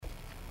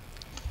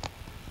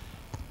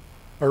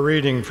A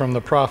reading from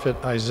the prophet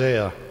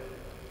Isaiah.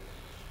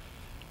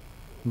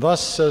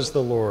 Thus says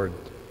the Lord,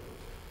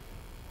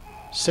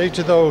 say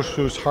to those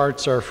whose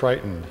hearts are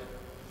frightened,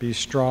 be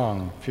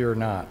strong, fear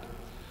not.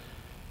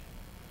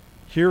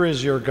 Here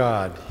is your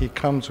God, he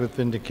comes with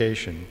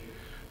vindication.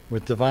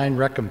 With divine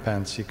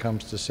recompense he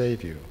comes to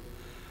save you.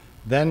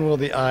 Then will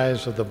the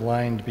eyes of the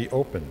blind be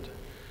opened,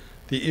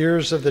 the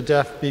ears of the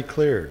deaf be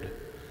cleared.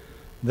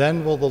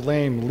 Then will the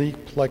lame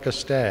leap like a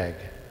stag.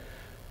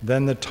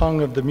 Then the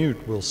tongue of the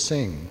mute will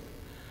sing.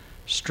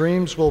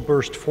 Streams will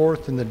burst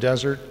forth in the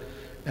desert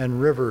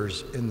and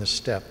rivers in the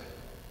steppe.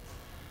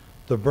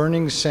 The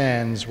burning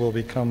sands will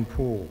become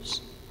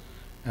pools,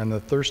 and the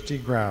thirsty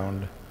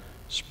ground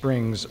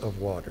springs of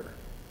water.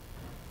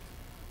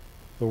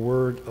 The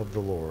word of the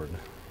Lord.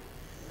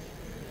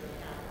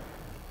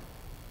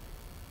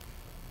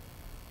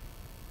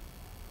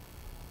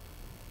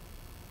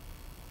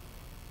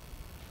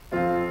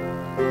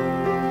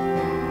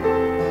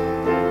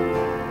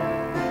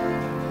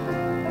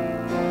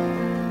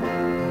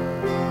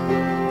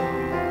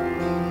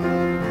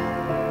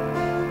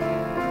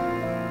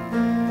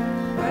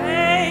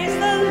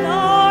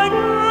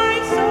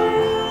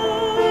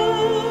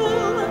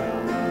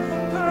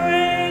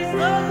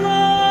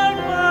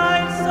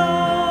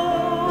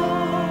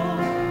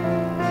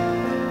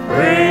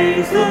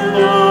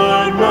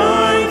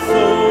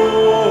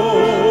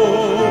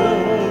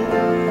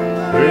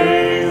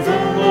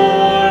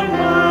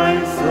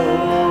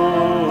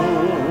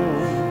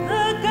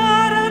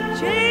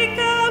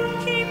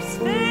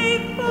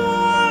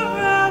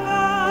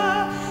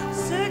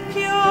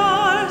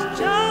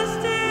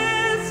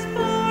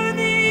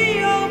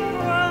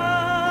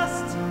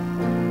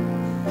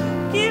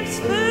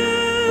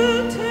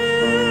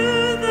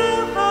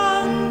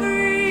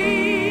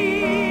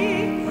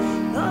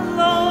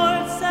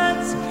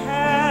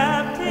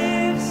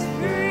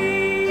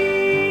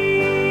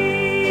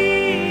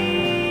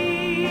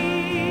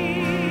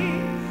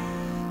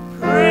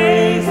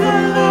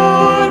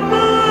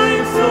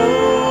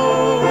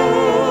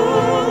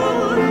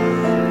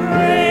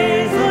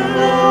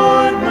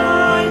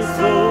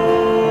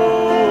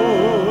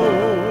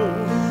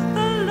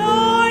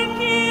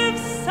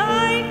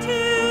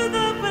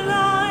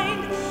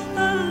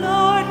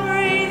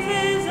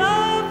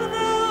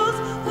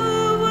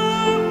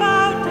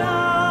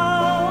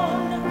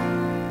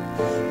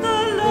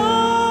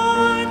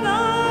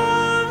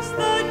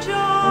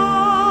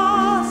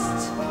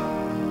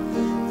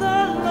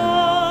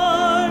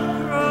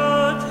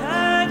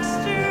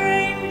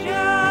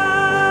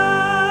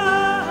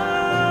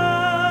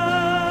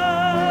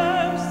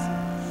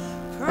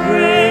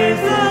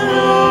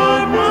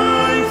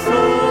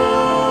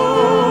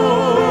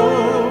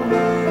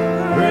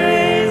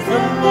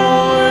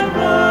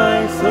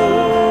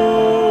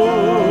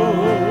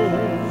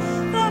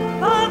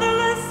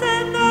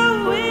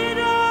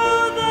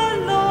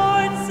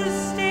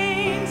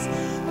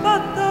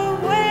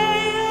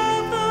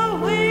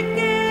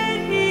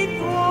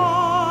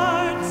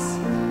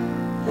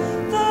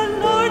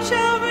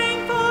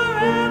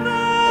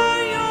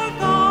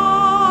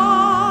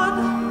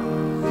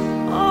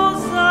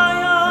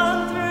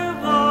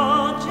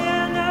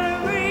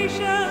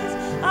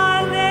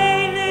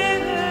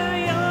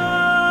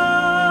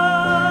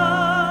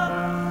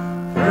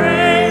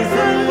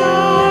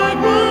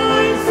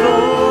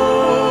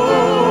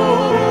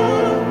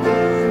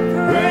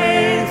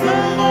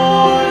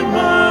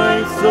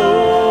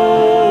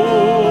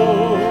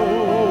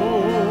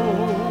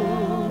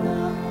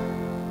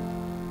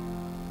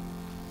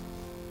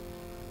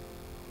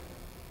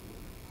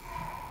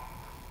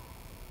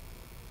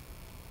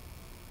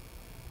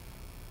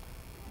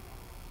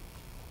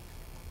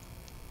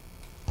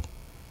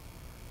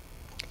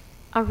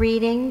 A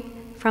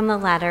reading from the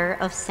letter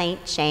of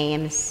St.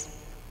 James.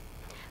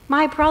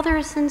 My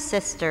brothers and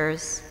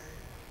sisters,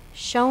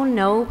 show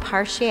no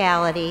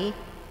partiality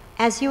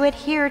as you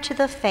adhere to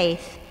the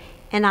faith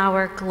in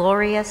our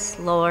glorious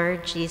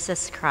Lord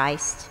Jesus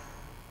Christ.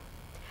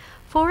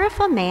 For if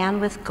a man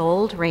with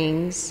gold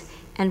rings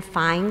and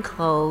fine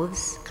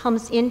clothes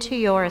comes into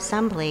your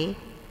assembly,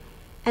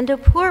 and a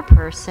poor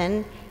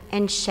person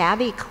in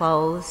shabby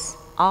clothes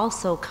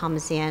also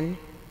comes in,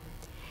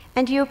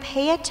 and you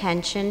pay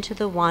attention to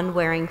the one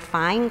wearing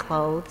fine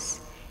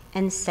clothes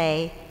and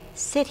say,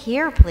 sit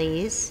here,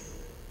 please,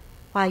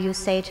 while you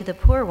say to the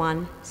poor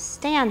one,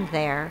 stand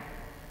there,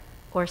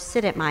 or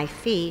sit at my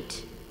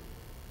feet,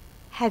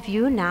 have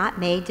you not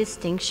made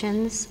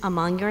distinctions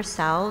among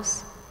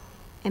yourselves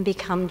and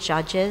become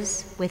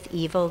judges with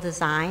evil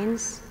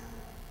designs?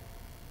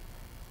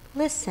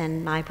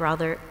 Listen, my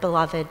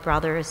beloved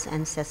brothers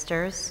and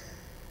sisters.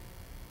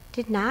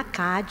 Did not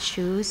God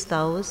choose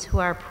those who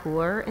are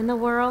poor in the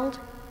world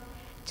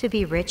to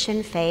be rich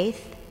in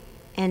faith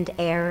and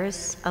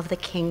heirs of the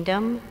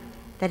kingdom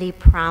that he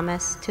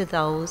promised to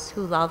those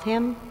who love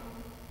him?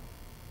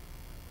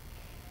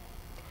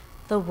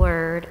 The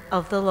word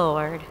of the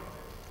Lord.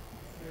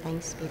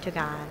 Thanks be to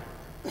God.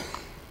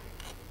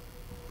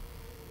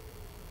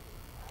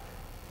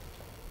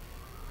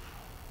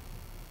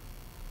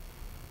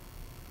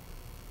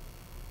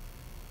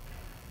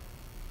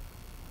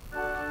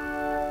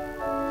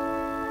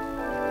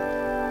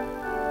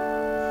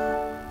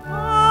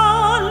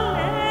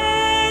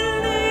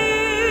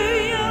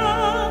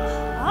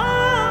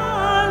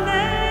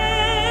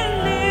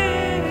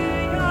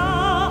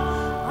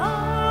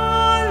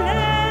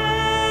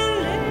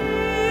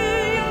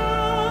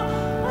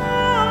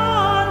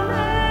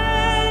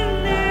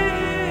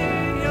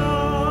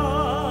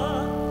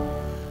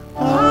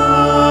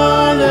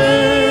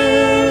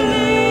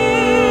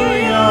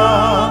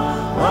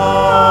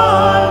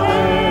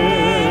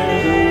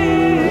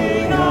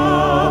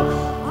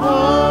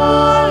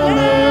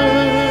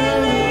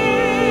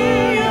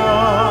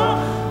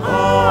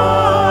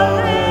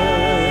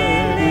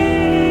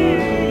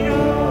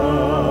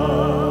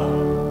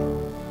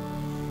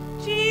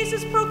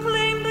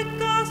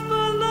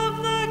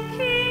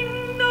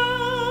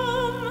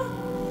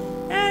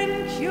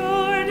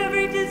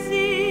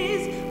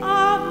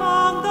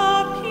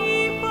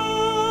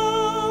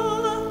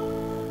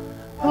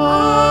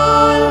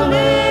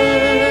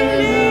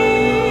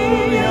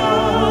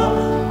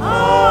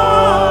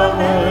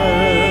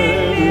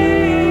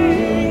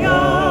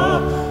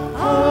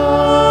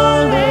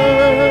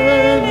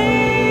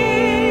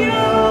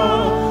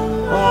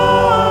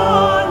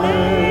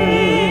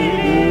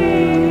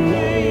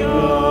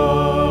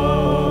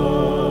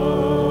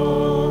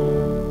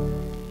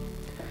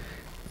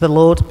 The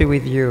Lord be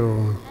with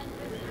you.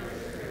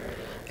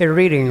 A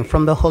reading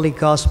from the Holy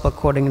Gospel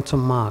according to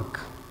Mark.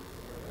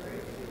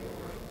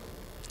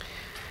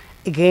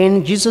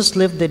 Again, Jesus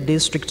left the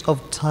district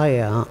of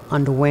Tyre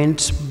and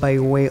went by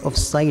way of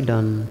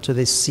Sidon to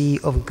the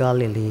Sea of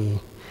Galilee,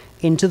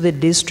 into the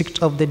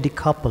district of the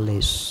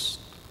Decapolis.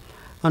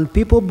 And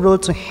people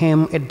brought to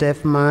him a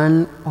deaf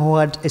man who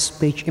had a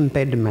speech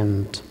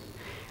impediment,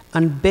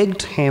 and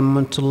begged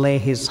him to lay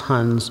his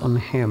hands on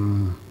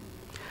him.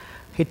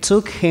 He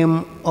took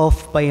him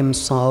off by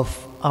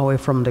himself away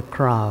from the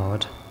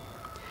crowd.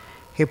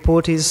 He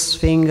put his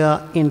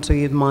finger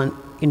into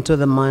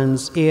the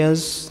man's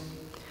ears,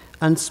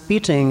 and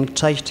spitting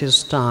touched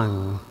his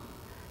tongue.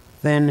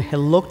 Then he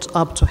looked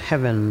up to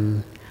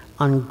heaven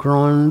and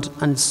groaned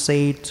and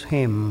said to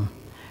him,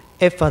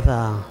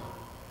 "Ephphatha,"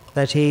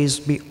 that is,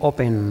 be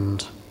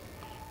opened.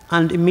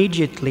 And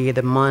immediately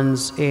the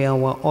man's ears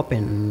were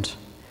opened.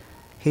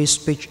 His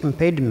speech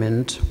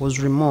impediment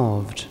was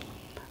removed,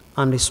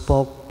 and he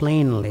spoke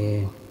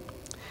plainly.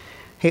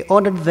 He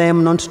ordered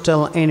them not to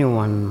tell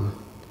anyone,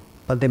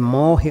 but the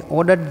more he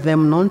ordered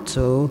them not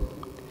to,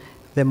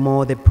 the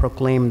more they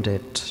proclaimed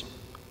it.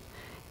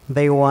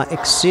 They were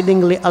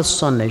exceedingly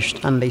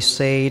astonished, and they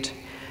said,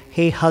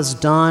 "He has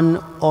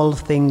done all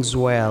things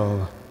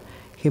well.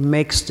 He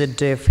makes the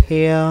deaf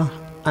hear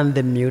and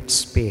the mute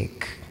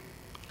speak."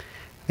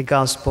 The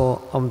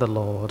Gospel of the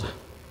Lord.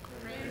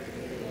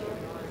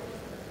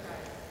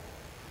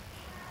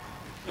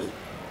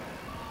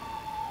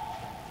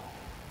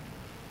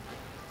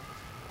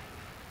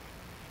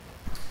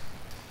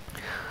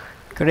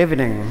 Good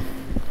evening.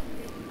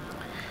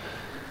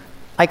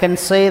 I can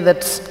say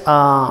that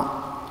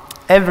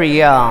every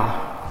year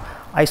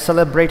I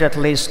celebrate at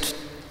least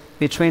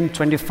between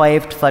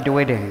 25 to 30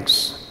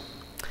 weddings.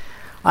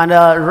 And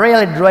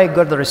rarely do I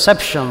go to the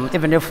reception,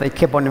 even if they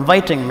keep on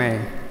inviting me.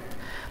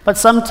 But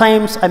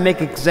sometimes I make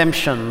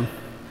exemption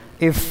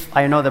if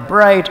I know the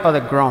bride or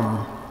the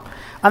groom.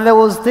 And there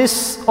was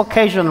this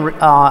occasion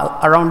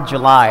around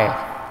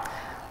July.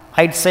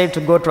 I'd said to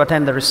go to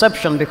attend the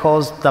reception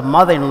because the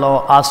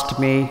mother-in-law asked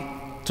me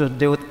to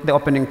do the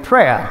opening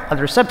prayer at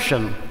the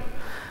reception.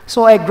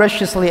 So I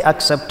graciously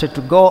accepted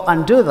to go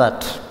and do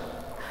that.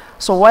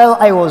 So while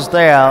I was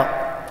there,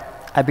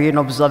 I began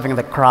observing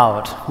the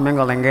crowd,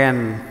 mingling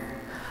in.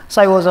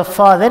 So I was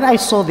afar. Then I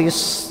saw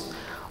this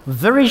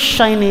very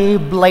shiny,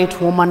 bright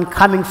woman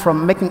coming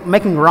from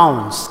making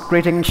rounds,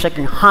 greeting,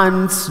 shaking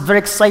hands, very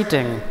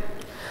exciting.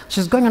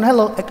 She's going on,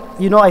 "Hello."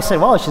 I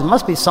said, "Wow, she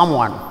must be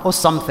someone or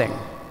something."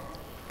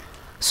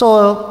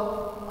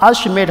 So as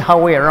she made her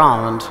way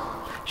around,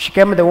 she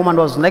came to the woman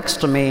who was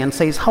next to me and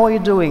says, "How are you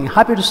doing?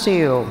 Happy to see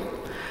you."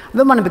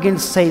 The woman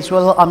begins to say,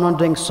 "Well, I'm not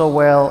doing so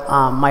well.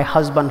 My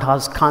husband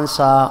has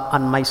cancer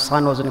and my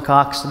son was in a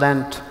car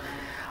accident."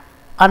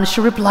 And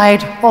she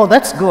replied, "Oh,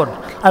 that's good.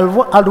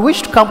 I'll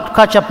wish to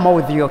catch up more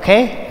with you,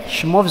 okay?"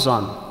 She moves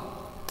on.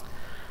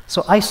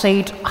 So I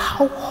said,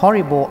 "How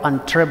horrible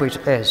and terrible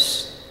it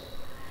is.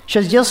 She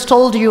has just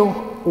told you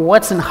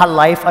what's in her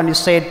life and you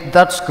said,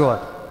 that's good.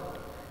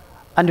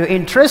 And you're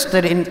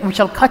interested in, we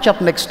shall catch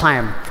up next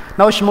time."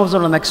 Now she moves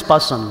on to the next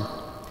person.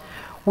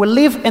 We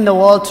live in a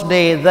world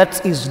today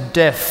that is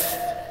deaf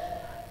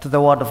to the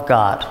Word of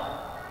God.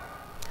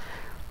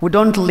 We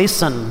don't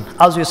listen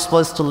as we're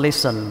supposed to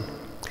listen.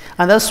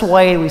 And that's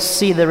why we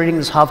see the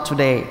readings we have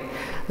today.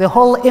 The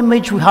whole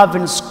image we have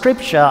in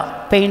Scripture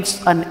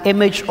paints an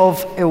image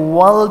of a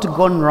world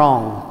gone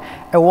wrong,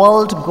 a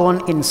world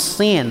gone in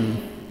sin,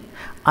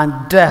 and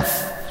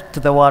deaf to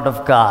the Word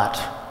of God.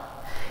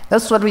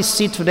 That's what we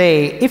see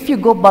today. If you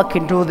go back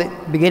into the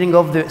beginning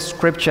of the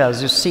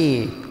Scriptures, you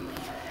see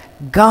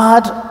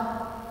God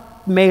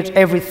made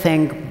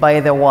everything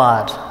by the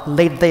Word.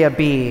 Let there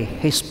be.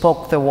 He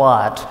spoke the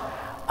Word,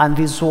 and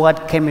this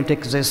Word came into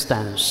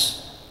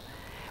existence.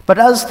 But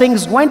as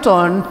things went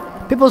on,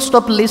 people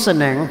stopped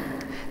listening.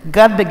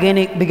 God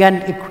began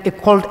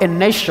called a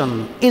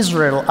nation,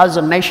 Israel as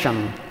a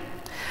nation.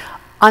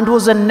 And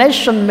was a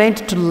nation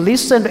meant to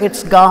listen to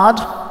its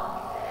God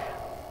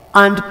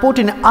and put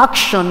in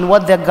action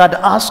what their God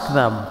asked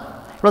them.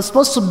 It was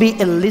supposed to be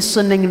a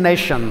listening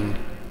nation.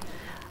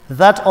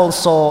 That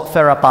also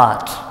fell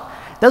apart.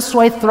 That's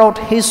why throughout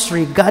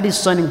history, God is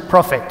sending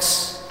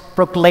prophets,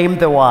 proclaim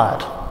the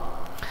word.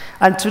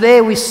 And today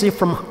we see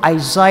from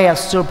Isaiah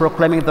still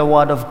proclaiming the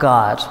word of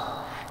God,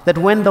 that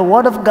when the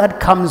word of God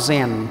comes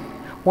in,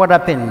 what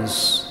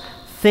happens?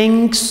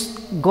 Things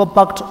go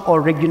back to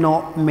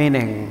original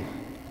meaning.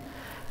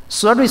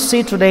 So what we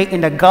see today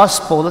in the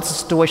gospel, that's the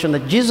situation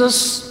that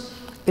Jesus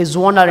is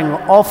wandering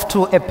off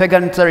to a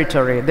pagan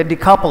territory, the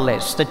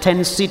Decapolis, the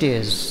 10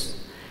 cities.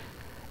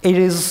 It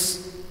is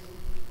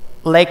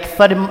like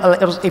 30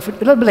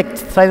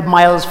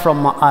 miles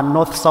from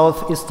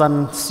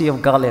north-southeastern Sea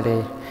of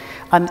Galilee.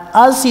 And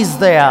as he's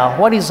there,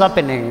 what is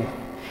happening?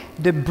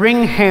 They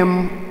bring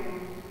him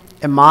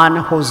a man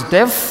who's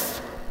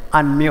deaf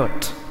and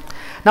mute.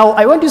 Now,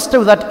 I want you to stay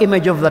with that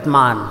image of that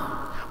man,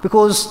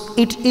 because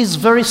it is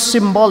very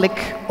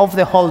symbolic of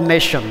the whole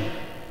nation.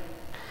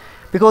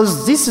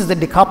 Because this is the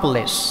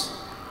Decapolis.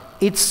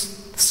 its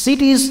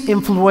city is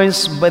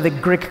influenced by the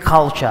Greek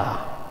culture,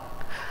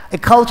 a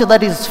culture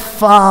that is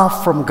far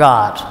from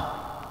God.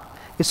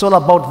 It's all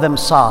about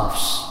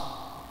themselves.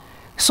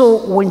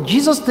 So when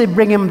they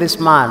bring him this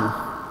man,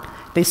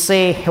 they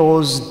say he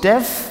was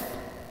deaf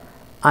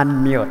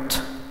and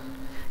mute.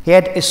 He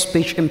had a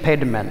speech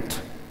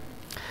impediment.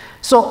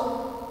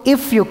 So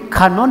if you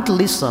cannot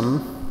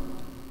listen,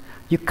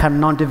 you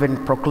cannot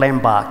even proclaim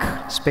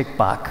back, speak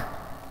back.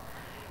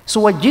 So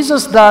what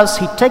Jesus does,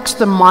 he takes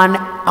the man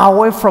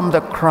away from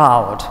the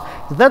crowd.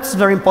 That's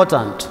very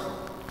important.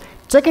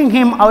 Taking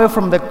him away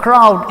from the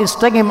crowd is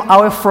taking him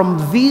away from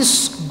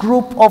this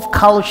group of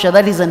culture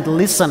that isn't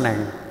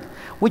listening,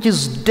 which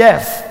is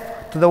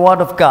deaf to the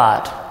word of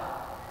God.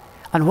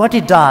 And what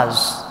he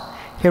does,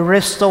 he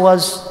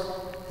restores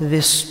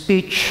the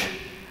speech,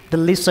 the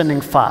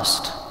listening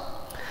first.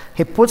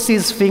 He puts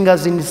his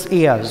fingers in his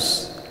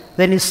ears.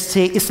 Then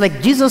it's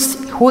like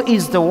Jesus, who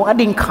is the Word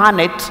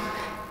incarnate,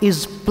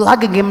 is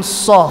plugging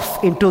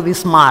himself into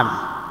this man.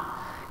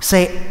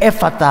 Say,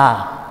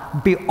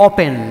 Ephata, be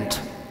opened.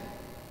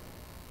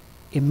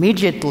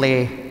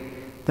 Immediately,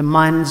 the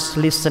man's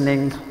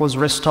listening was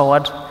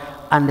restored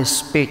and the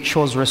speech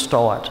was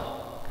restored.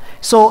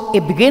 So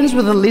it begins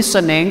with the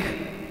listening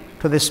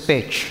to the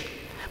speech,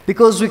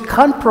 because we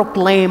can't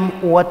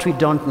proclaim what we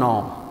don't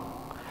know.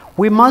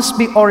 We must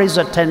be always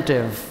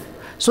attentive.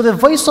 So the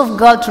voice of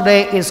God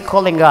today is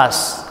calling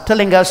us,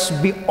 telling us,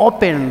 be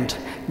opened.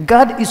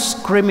 God is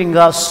screaming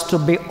us to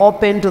be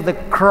open to the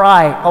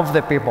cry of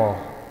the people.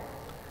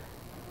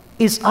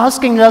 He's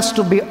asking us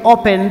to be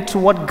open to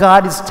what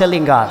God is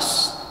telling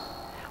us.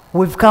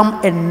 We've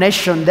become a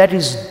nation that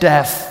is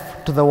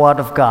deaf to the word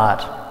of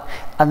God.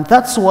 And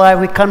that's why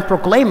we can't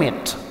proclaim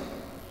it.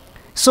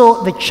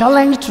 So the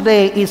challenge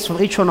today is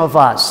for each one of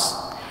us.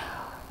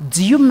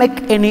 Do you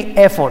make any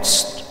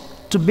efforts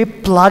to be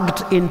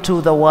plugged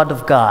into the word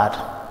of God?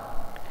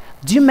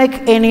 Do you make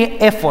any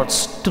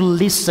efforts to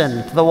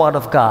listen to the word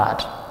of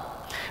God?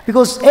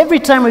 Because every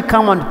time we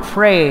come and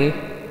pray,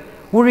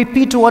 we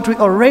repeat what we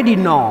already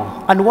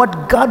know and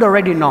what God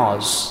already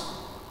knows.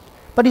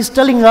 But he's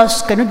telling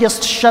us, can you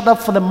just shut up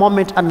for the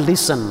moment and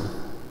listen?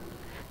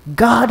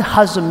 God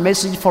has a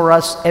message for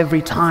us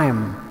every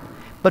time,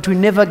 but we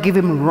never give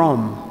him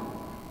room.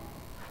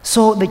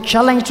 So the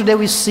challenge today,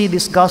 we see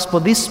this gospel.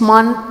 This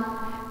man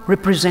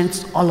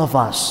represents all of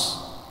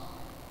us.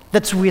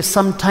 That we are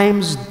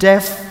sometimes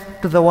deaf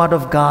to the word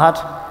of God,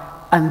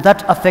 and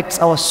that affects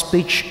our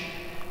speech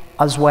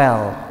as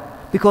well.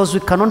 Because we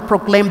cannot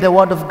proclaim the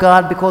word of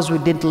God because we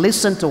didn't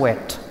listen to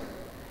it.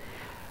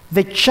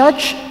 The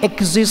church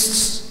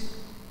exists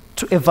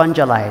to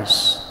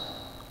evangelize.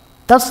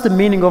 That's the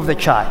meaning of the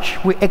church.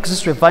 We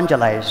exist to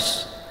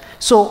evangelize.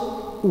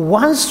 So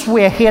once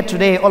we are here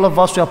today, all of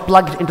us, we are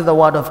plugged into the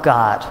word of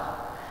God.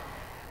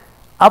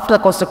 After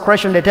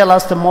consecration, they tell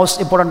us the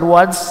most important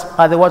words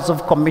are the words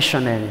of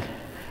commissioning.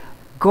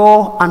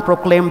 Go and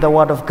proclaim the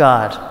word of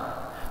God.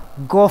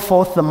 Go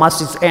forth, the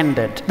mass is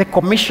ended. The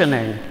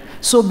commissioning.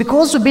 So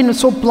because we've been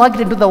so plugged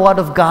into the word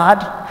of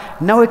God,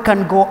 now we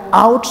can go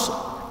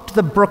out to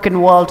the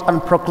broken world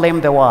and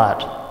proclaim the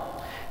word.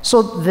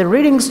 So the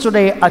readings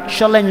today are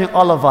challenging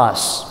all of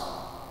us.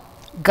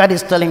 God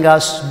is telling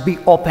us, be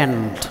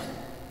opened.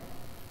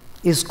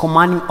 He's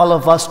commanding all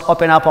of us to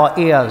open up our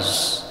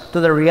ears to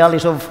the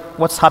reality of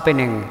what's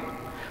happening.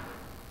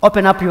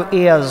 Open up your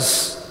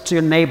ears to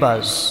your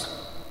neighbors,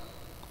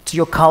 to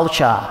your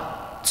culture,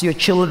 to your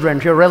children,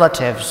 to your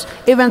relatives,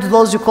 even to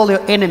those you call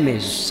your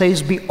enemies.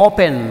 Says be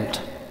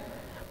opened.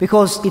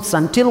 Because it's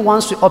until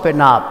once we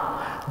open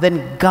up,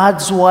 then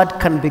God's word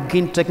can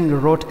begin taking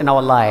root in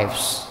our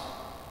lives.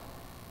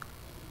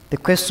 The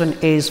question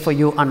is for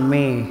you and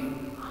me,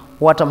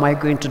 what am I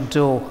going to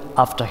do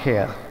after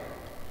here?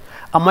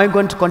 Am I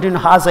going to continue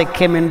as I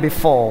came in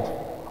before?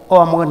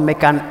 Or am I going to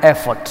make an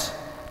effort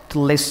to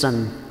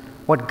listen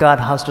what God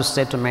has to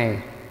say to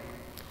me?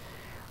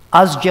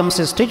 As James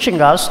is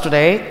teaching us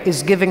today,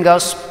 is giving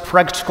us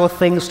practical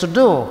things to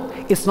do.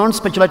 It's not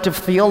speculative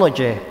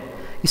theology.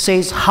 He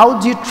says, how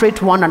do you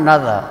treat one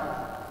another?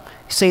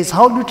 He says,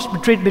 how do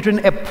you treat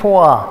between a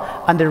poor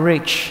and the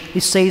rich?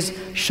 He says,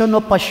 show no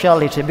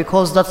partiality,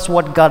 because that's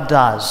what God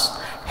does.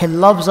 He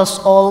loves us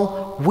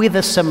all with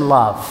the same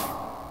love.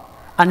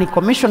 And he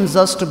commissions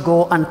us to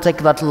go and take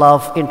that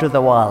love into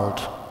the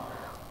world.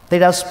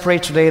 Let us pray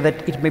today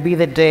that it may be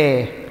the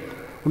day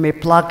we may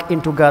plug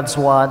into God's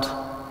word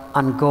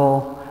and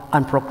go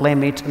and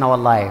proclaim it in our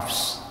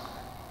lives.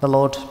 The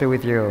Lord be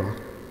with you.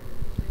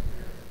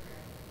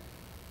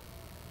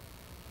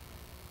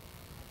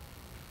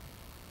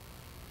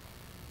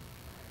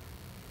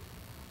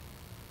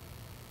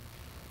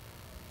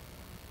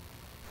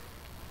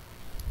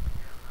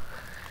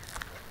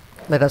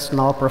 Let us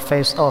now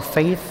profess our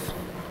faith.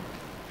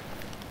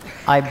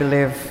 I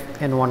believe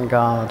in one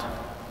God,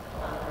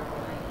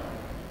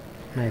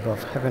 maker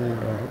of heaven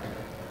and earth,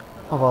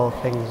 of all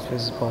things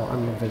visible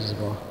and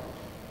invisible.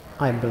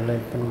 I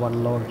believe in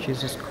one Lord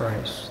Jesus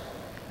Christ,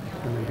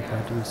 the only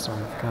begotten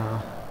Son of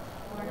God,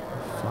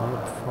 who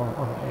followed before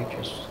all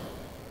ages,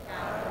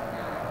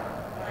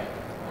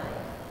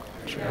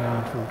 true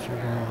God, from true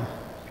God.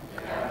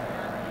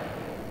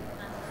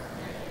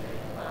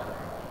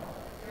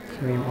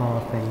 Through him all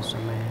things are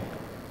made.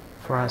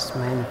 For us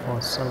men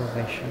for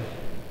salvation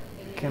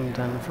came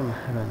down from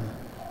heaven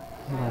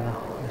by the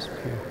Holy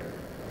Spirit.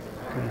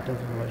 Great of the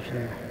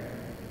Virgin.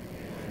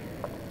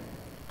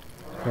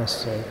 For his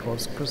sake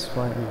was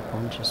crucified in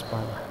Pontius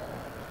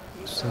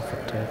Pilate,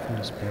 suffered death and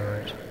is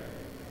buried.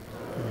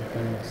 And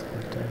again is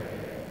the dead.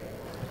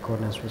 In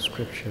accordance with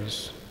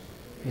Scriptures,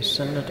 he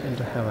ascended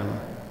into heaven.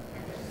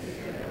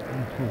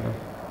 In heaven,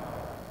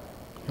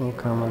 he will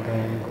come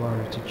again in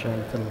glory to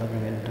judge the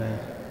living and dead.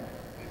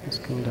 His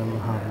kingdom will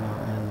have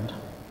no end.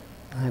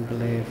 I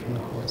believe in the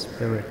Holy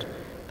Spirit,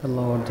 the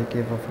Lord, the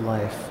giver of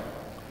life,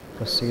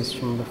 proceeds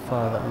from the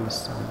Father and the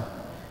Son.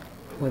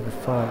 With the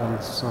Father and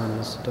the Son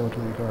is adored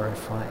and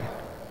glorified.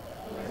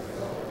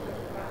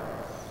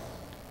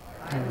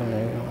 I believe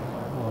in the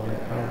Holy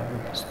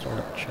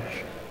Apostolic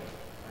Church.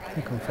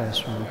 I confess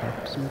from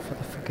baptism for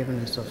the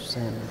forgiveness of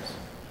sins.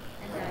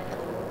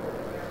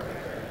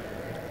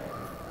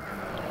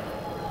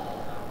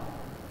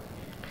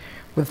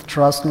 With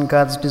trust in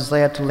God's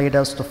desire to lead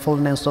us to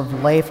fullness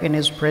of life in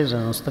His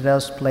presence, let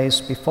us place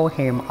before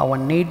Him our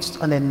needs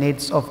and the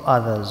needs of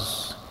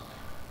others.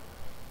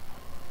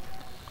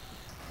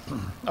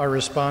 Our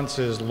response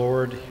is,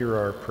 Lord, hear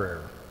our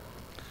prayer.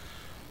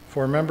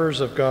 For members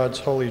of God's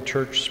holy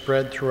church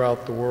spread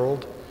throughout the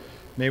world,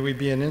 may we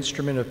be an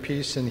instrument of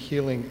peace and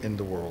healing in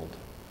the world.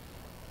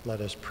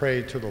 Let us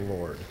pray to the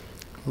Lord.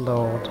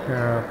 Lord, hear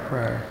our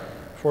prayer.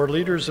 For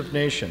leaders of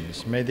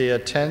nations, may they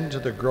attend to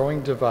the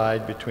growing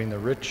divide between the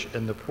rich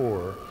and the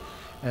poor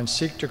and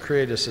seek to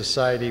create a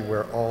society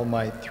where all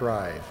might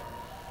thrive.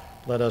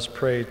 Let us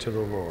pray to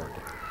the Lord.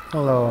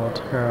 Lord,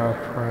 hear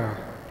our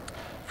prayer.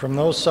 From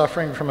those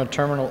suffering from a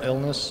terminal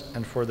illness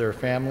and for their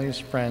families,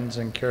 friends,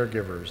 and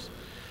caregivers,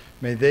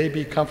 may they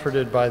be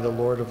comforted by the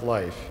Lord of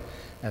life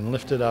and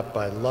lifted up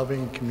by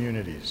loving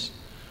communities.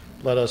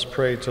 Let us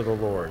pray to the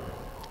Lord.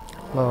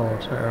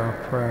 Lord, hear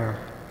our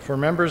prayer. For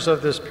members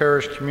of this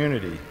parish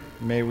community,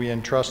 may we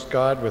entrust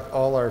God with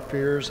all our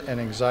fears and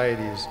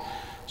anxieties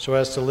so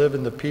as to live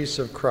in the peace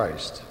of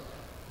Christ.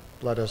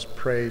 Let us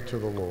pray to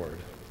the Lord.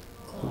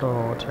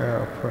 Lord, hear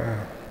our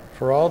prayer.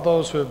 For all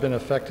those who have been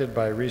affected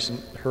by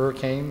recent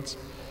hurricanes,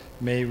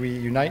 may we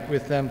unite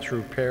with them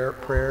through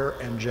prayer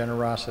and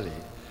generosity.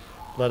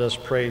 Let us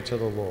pray to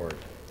the Lord.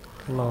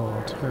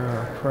 Lord, hear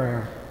our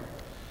prayer.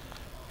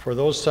 For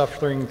those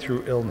suffering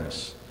through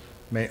illness,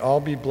 may all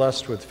be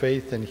blessed with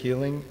faith and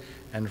healing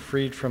and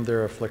freed from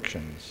their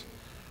afflictions.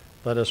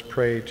 Let us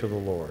pray to the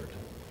Lord.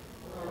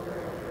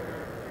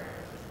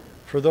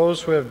 For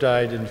those who have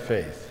died in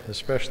faith,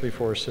 especially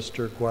for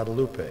Sister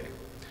Guadalupe,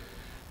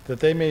 that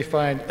they may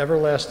find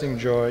everlasting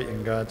joy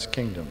in God's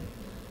kingdom,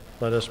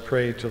 let us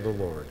pray to the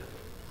Lord.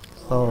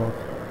 Lord,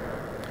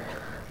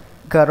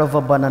 God of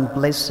abundant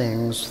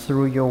blessings,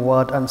 through your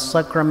word and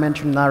sacrament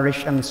you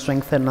nourish and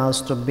strengthen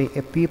us to be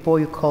a people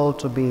you call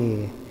to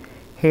be.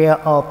 Hear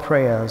our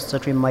prayers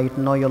that we might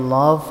know your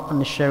love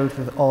and share it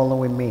with all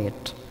we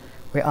meet.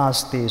 We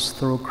ask this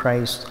through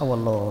Christ our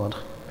Lord.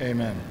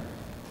 Amen.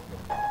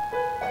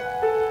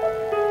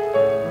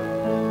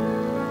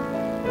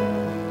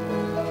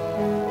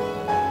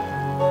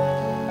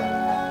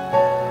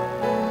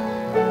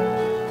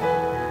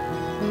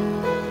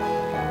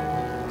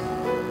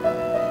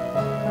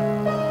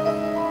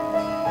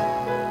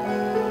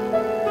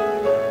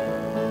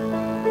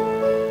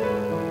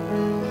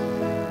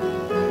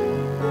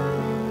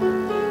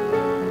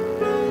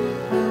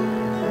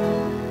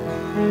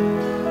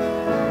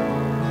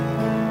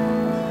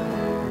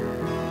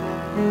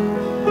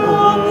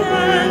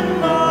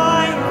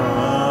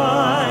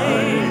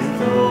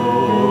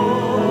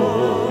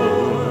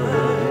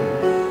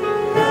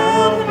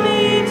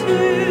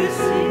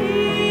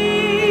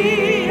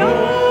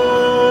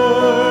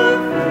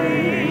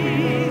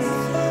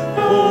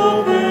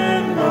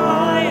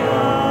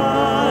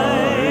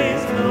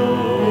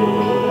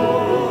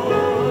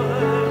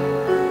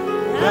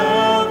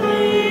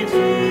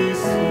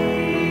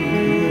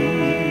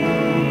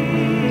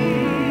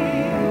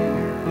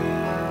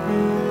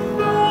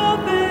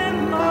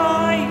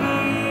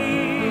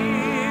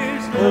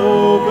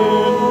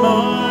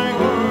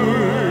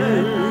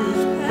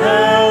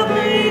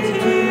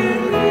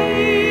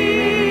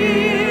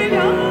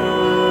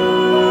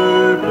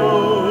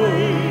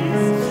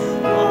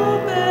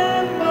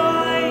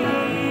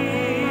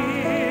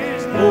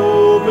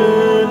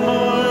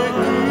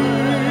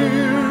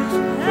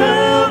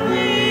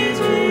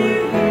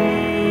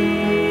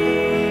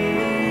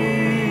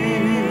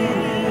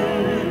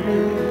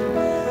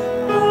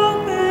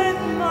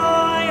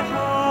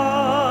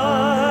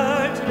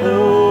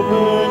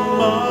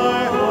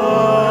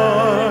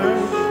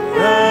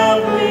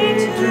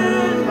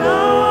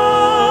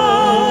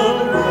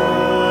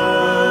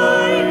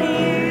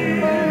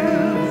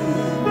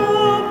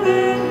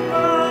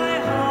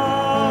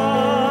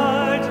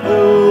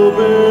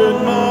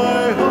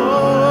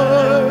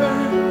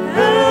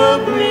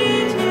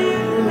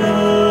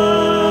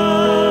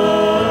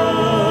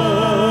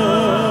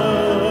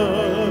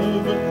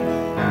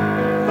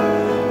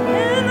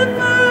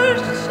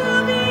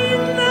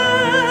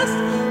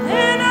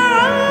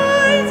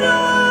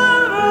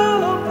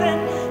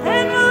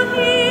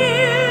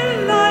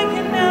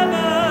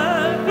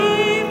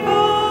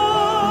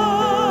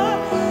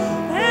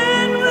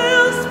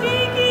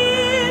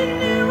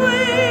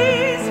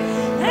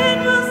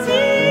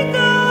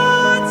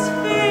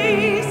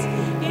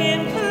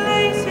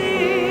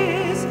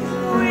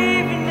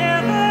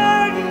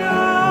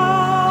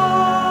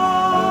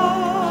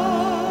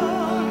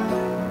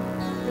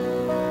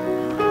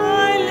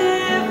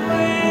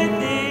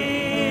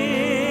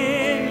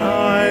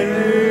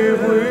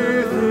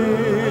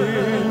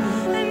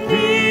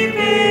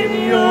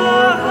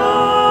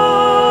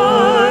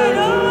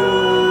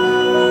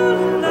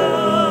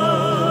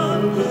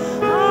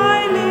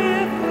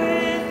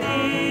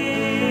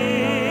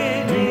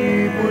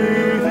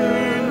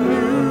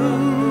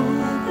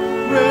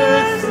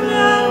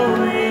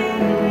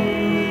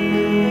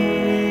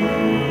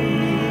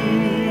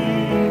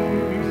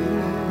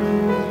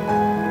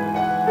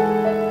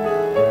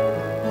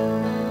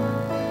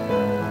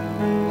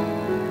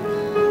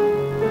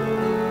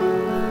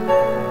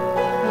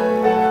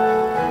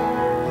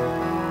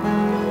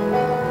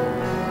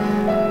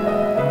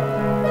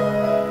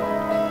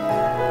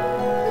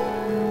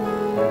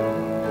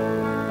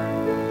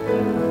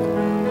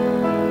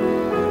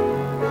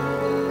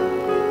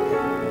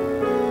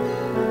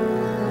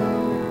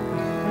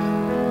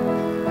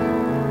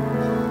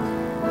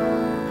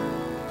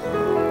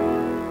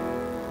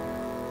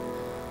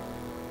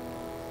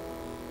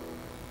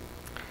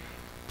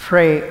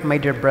 Pray, my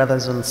dear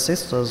brothers and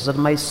sisters, that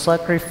my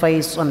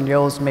sacrifice and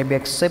yours may be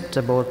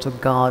acceptable to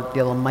God,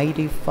 the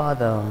Almighty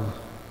Father.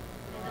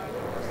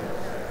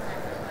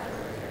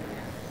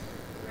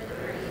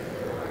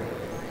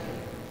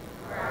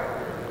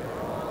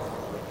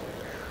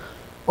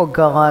 O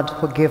God,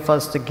 who give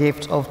us the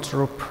gift of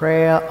true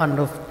prayer and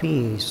of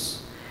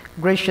peace,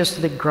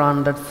 graciously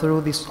grant that through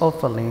this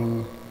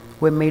offering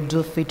we may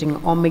do fitting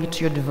homage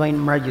to your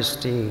divine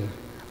majesty,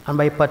 and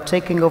by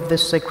partaking of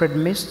this sacred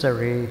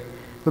mystery,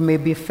 we may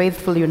be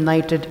faithfully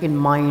united in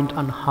mind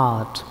and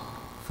heart,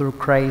 through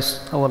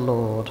Christ our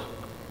Lord.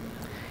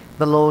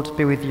 The Lord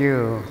be with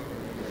you.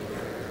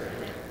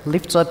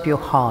 Lift up your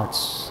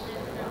hearts.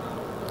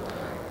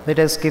 Let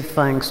us give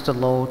thanks to the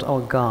Lord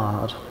our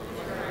God.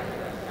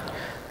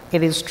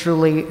 It is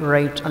truly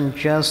right and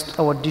just,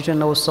 our duty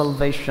and our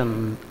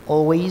salvation,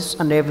 always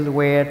and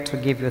everywhere to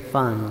give you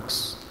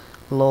thanks.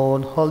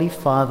 Lord, Holy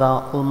Father,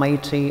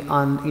 Almighty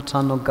and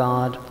eternal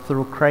God,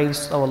 through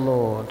Christ our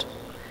Lord.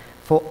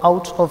 For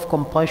out of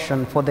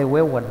compassion for the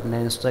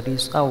waywardness that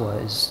is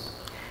ours,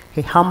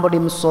 he humbled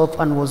himself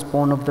and was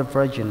born of the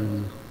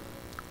Virgin.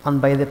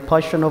 And by the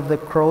passion of the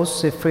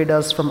cross he freed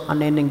us from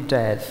unending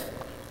death,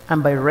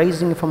 and by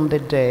raising from the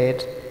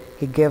dead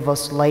he gave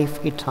us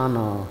life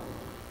eternal.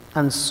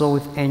 And so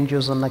with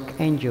angels and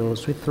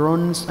archangels, with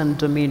thrones and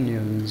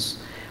dominions,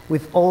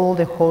 with all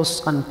the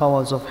hosts and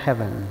powers of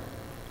heaven,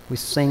 we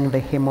sing the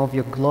hymn of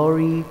your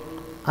glory,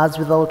 as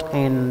without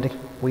end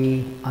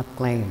we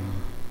acclaim.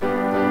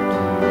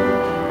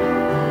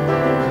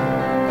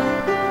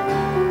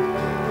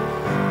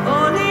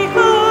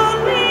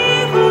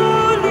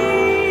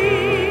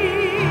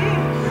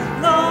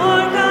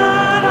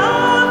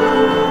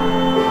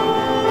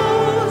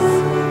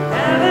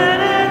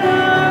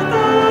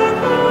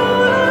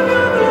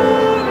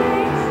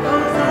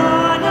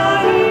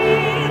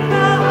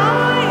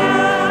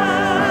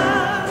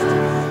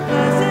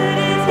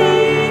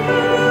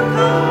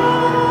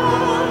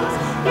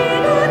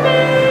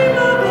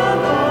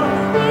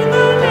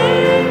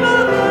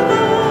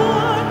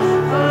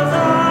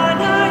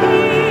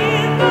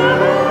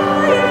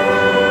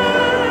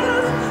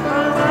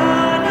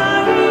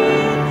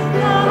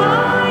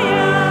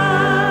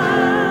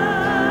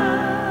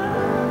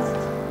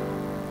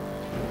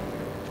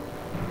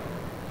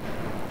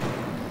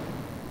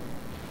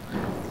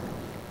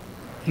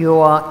 You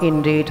are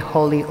indeed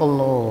holy, O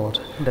Lord,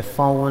 the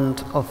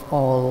fount of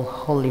all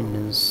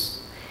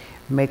holiness.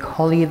 Make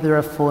holy,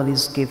 therefore,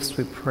 these gifts,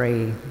 we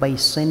pray, by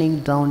sending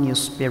down your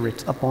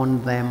Spirit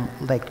upon them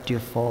like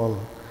dewfall,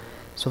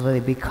 so that they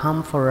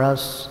become for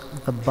us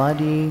the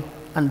body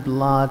and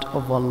blood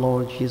of our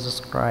Lord Jesus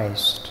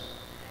Christ.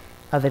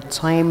 At the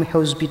time he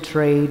was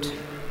betrayed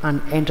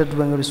and entered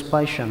into his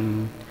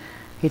passion,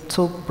 he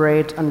took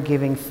bread and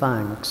giving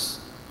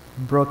thanks,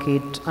 broke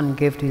it and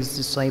gave to his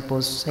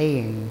disciples,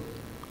 saying,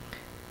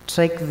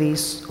 "Take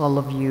this, all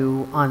of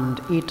you, and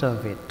eat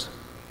of it.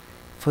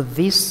 For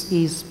this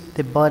is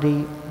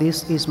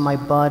my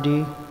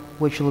body,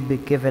 which will be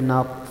given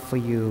up for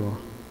you."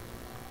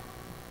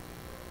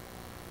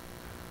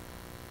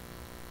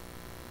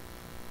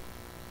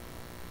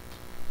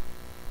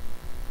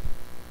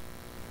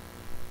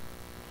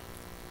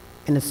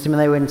 In a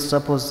similar way, when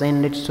supper was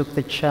ended, he took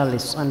the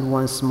chalice, and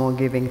once more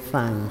giving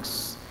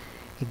thanks,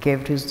 he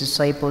gave to his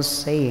disciples,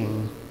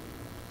 saying,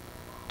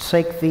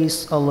 "Take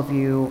this, all of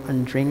you,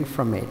 and drink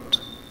from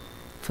it.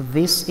 For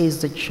this is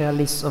the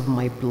chalice of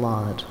my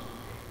blood,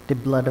 the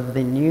blood of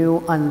the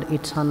new and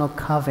eternal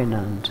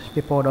covenant,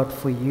 be poured out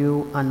for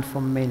you and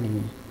for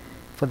many,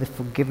 for the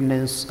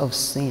forgiveness of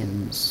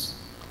sins.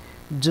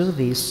 Do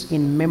this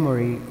in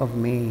memory of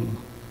me."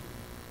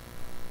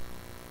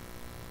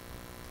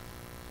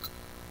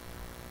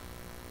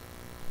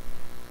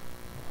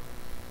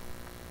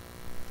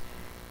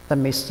 The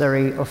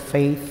mystery of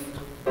faith.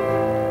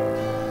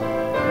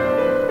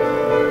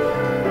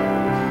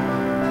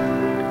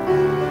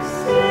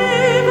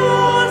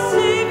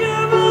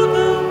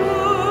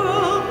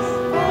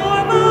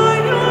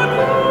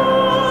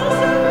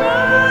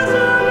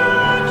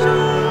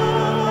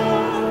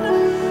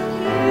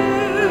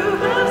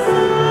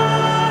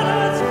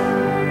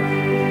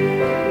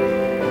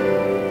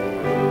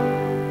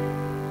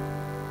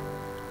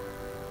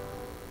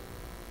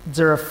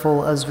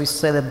 Therefore, as we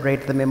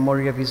celebrate the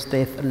memory of his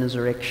death and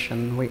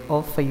resurrection, we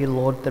offer you,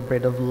 Lord, the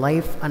bread of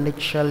life and the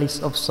chalice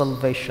of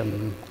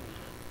salvation,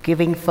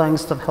 giving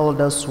thanks that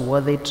held us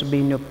worthy to be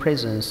in your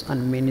presence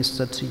and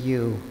minister to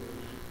you.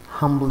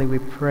 Humbly we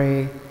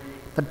pray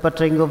that,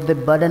 partaking of the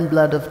body and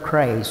blood of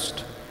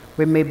Christ,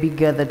 we may be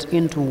gathered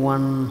into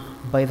one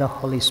by the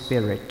Holy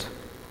Spirit.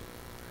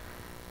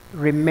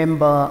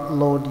 Remember,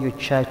 Lord, your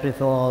church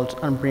withhold,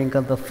 and bring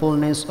out the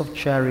fullness of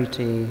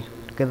charity,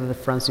 together with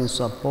Francis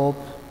our Pope,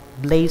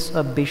 Blaise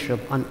our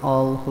Bishop, and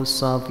all who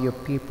serve your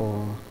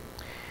people.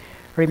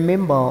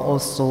 Remember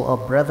also our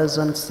brothers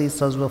and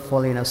sisters who are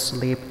falling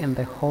asleep in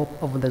the hope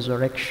of the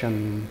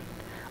resurrection,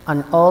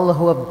 and all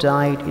who have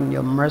died in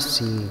your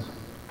mercy.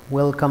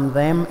 Welcome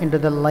them into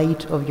the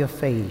light of your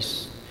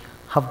face.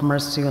 Have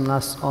mercy on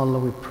us all,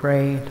 we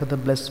pray, to the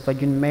Blessed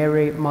Virgin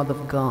Mary, Mother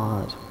of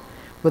God,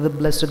 with the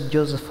blessed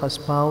Joseph, her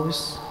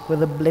spouse,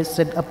 with the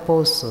blessed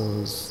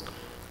apostles,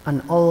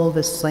 and all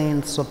the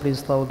saints who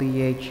please throughout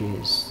the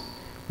ages,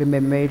 we may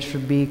made to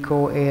be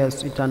co-heirs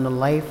to eternal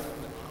life,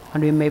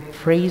 and we may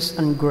praise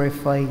and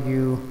glorify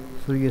you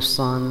through your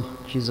Son,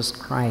 Jesus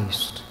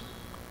Christ.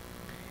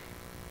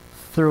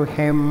 Through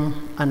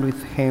him, and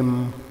with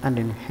him, and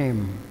in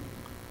him,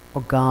 O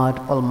God,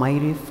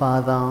 Almighty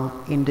Father,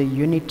 in the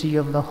unity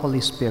of the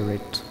Holy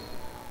Spirit,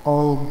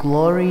 all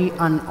glory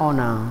and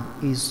honor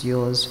is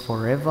yours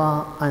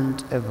forever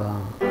and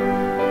ever.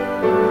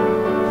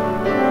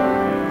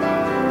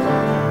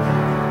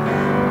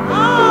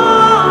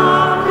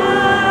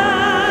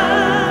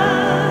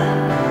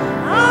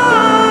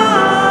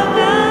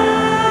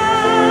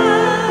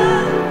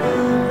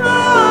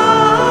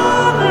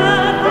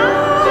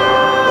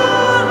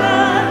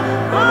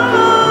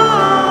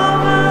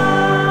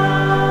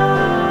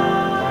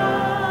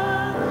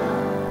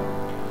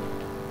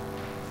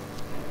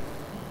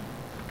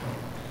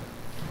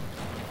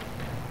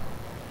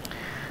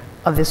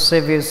 At the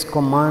Saviour's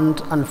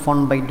command and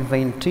formed by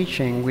divine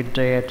teaching, we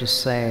dare to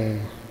say,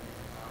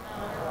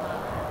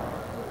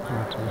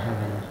 Art in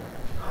heaven,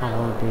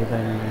 hallowed be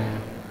thy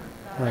name.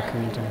 Thy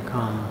kingdom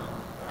come,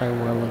 thy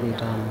will be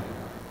done,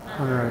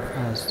 on earth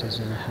as it is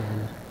in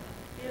heaven.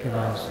 Give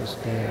us this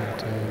day our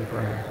daily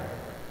bread,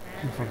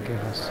 and forgive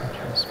us our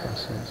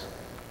trespasses.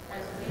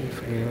 We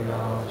forgive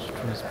our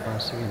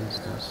trespass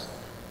against us,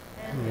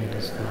 and lead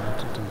us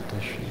not into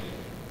temptation.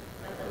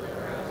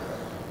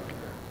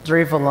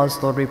 Deliver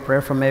us, Lord, we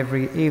pray, from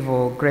every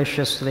evil.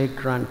 Graciously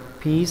grant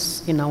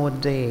peace in our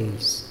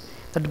days,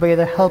 that by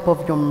the help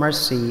of your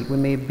mercy we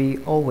may be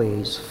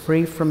always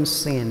free from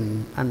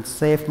sin and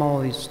safe from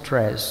all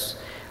distress,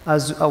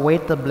 as we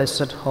await the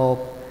blessed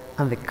hope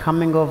and the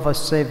coming of our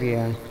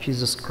Savior,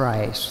 Jesus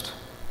Christ.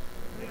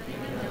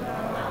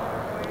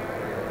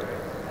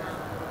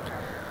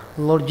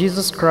 Lord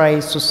Jesus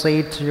Christ, who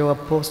said to your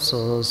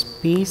apostles,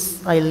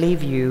 "Peace I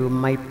leave you,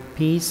 my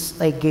peace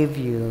I give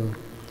you,"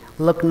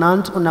 look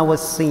not on our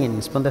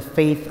sins, but the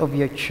faith of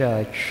your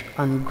church,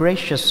 and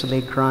graciously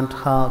grant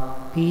her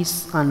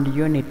peace and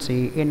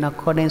unity in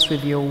accordance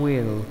with your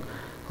will,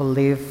 who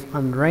live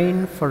and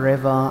reign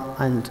forever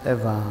and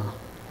ever.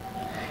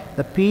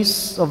 The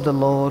peace of the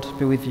Lord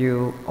be with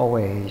you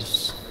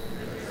always.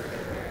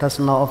 Let us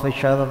now offer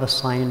each other the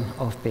sign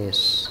of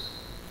peace.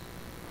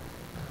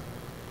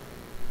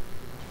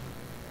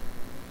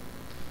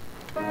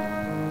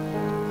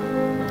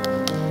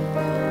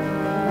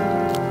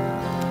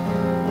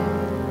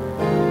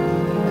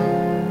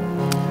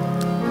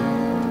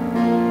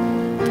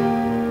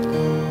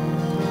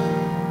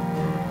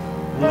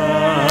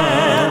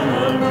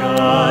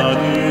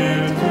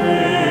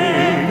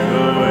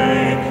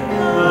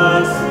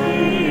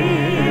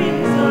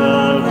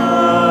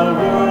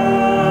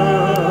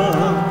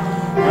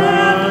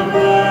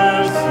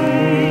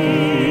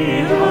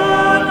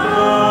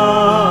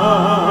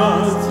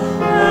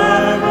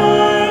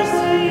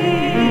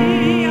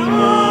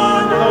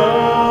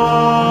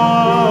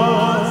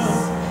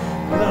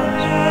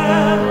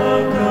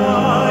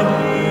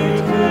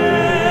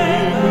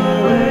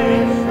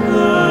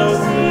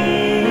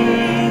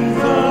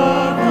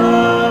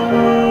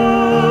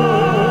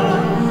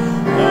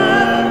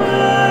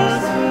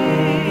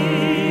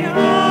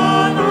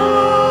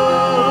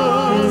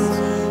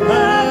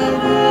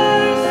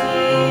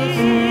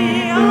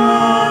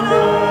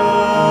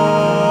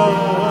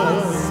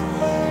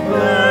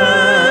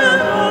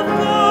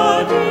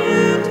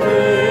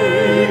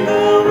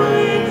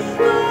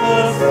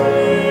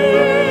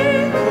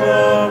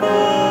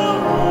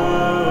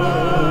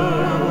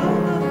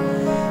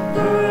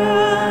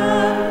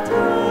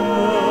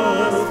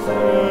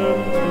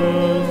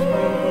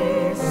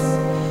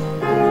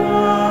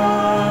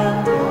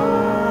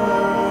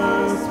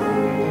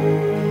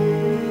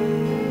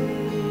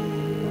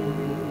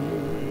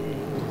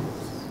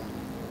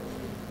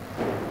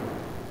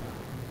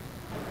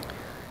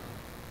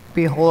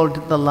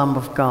 Behold the Lamb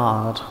of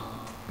God.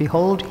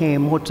 Behold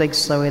him who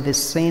takes away the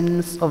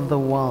sins of the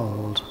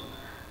world.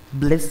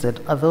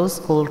 Blessed are those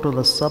called to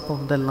the supper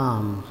of the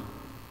Lamb.